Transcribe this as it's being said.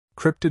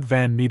Cryptid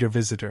Van Meter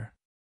Visitor.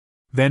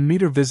 Van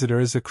Meter Visitor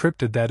is a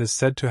cryptid that is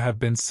said to have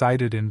been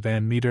sighted in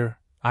Van Meter,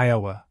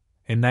 Iowa,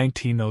 in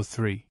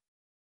 1903.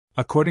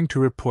 According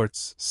to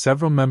reports,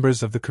 several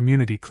members of the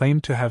community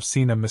claimed to have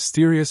seen a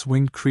mysterious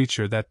winged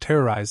creature that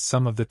terrorized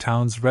some of the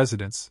town's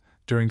residents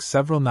during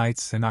several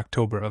nights in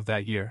October of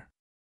that year.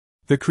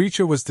 The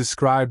creature was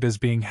described as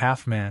being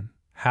half man,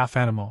 half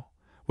animal,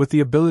 with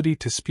the ability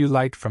to spew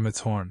light from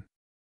its horn.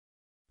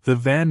 The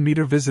Van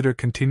Meter Visitor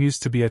continues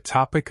to be a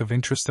topic of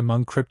interest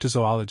among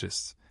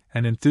cryptozoologists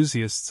and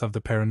enthusiasts of the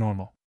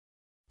paranormal.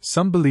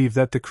 Some believe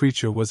that the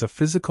creature was a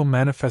physical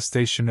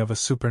manifestation of a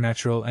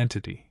supernatural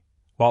entity,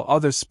 while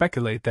others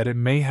speculate that it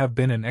may have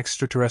been an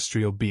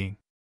extraterrestrial being.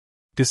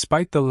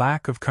 Despite the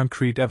lack of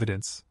concrete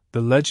evidence,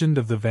 the legend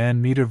of the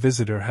Van Meter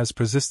Visitor has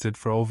persisted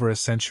for over a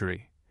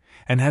century,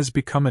 and has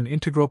become an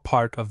integral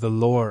part of the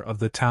lore of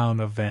the town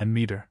of Van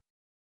Meter.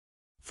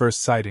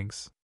 First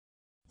sightings.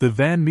 The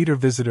Van Meter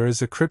Visitor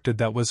is a cryptid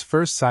that was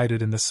first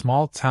sighted in the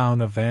small town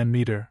of Van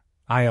Meter,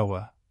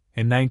 Iowa,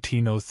 in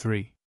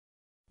 1903.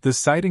 The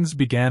sightings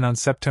began on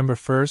September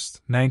 1,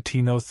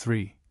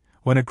 1903,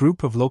 when a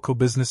group of local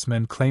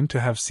businessmen claimed to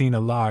have seen a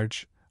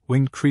large,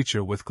 winged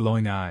creature with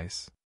glowing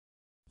eyes.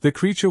 The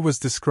creature was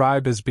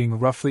described as being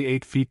roughly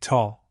 8 feet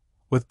tall,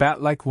 with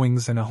bat-like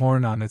wings and a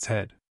horn on its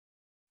head.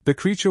 The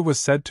creature was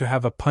said to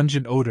have a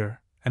pungent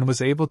odor and was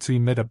able to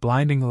emit a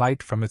blinding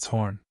light from its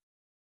horn.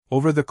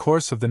 Over the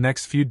course of the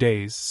next few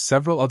days,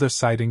 several other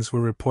sightings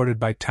were reported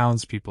by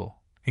townspeople,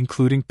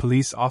 including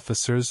police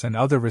officers and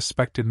other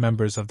respected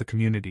members of the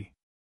community.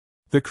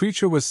 The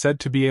creature was said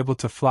to be able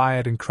to fly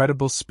at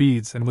incredible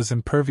speeds and was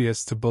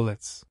impervious to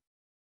bullets.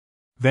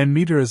 Van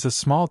Meter is a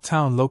small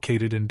town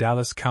located in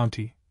Dallas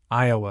County,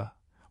 Iowa,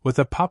 with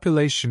a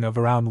population of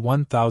around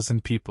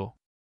 1,000 people.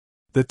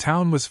 The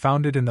town was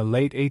founded in the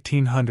late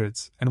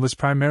 1800s and was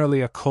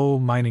primarily a coal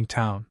mining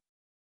town.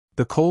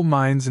 The coal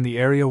mines in the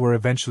area were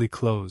eventually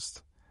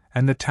closed,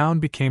 and the town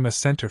became a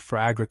center for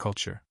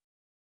agriculture.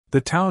 The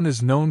town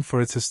is known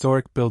for its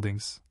historic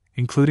buildings,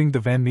 including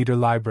the Van Meter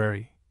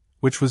Library,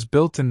 which was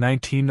built in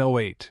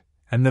 1908,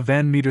 and the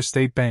Van Meter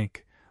State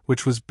Bank,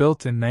 which was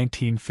built in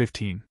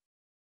 1915.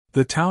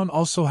 The town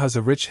also has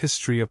a rich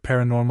history of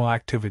paranormal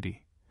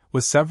activity,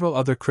 with several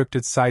other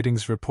cryptid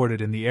sightings reported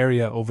in the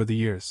area over the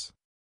years.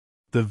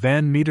 The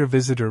Van Meter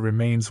Visitor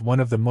remains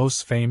one of the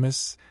most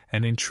famous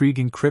and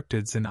intriguing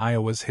cryptids in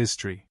Iowa's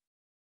history.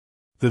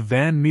 The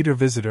Van Meter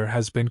Visitor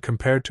has been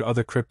compared to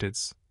other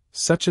cryptids,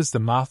 such as the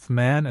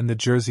Mothman and the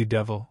Jersey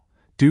Devil,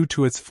 due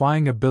to its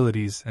flying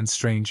abilities and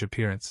strange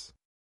appearance.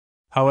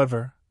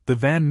 However, the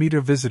Van Meter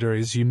Visitor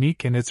is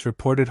unique in its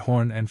reported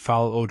horn and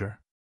foul odor.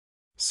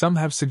 Some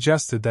have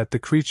suggested that the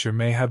creature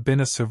may have been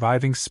a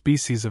surviving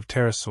species of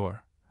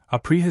pterosaur, a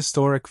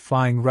prehistoric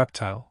flying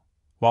reptile,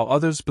 while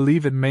others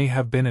believe it may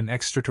have been an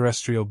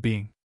extraterrestrial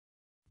being.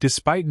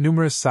 Despite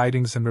numerous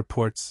sightings and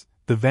reports,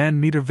 the Van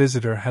Meter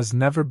Visitor has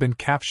never been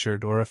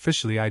captured or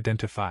officially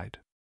identified.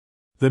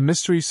 The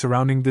mystery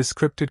surrounding this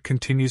cryptid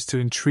continues to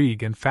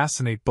intrigue and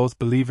fascinate both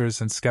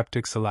believers and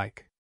skeptics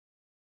alike.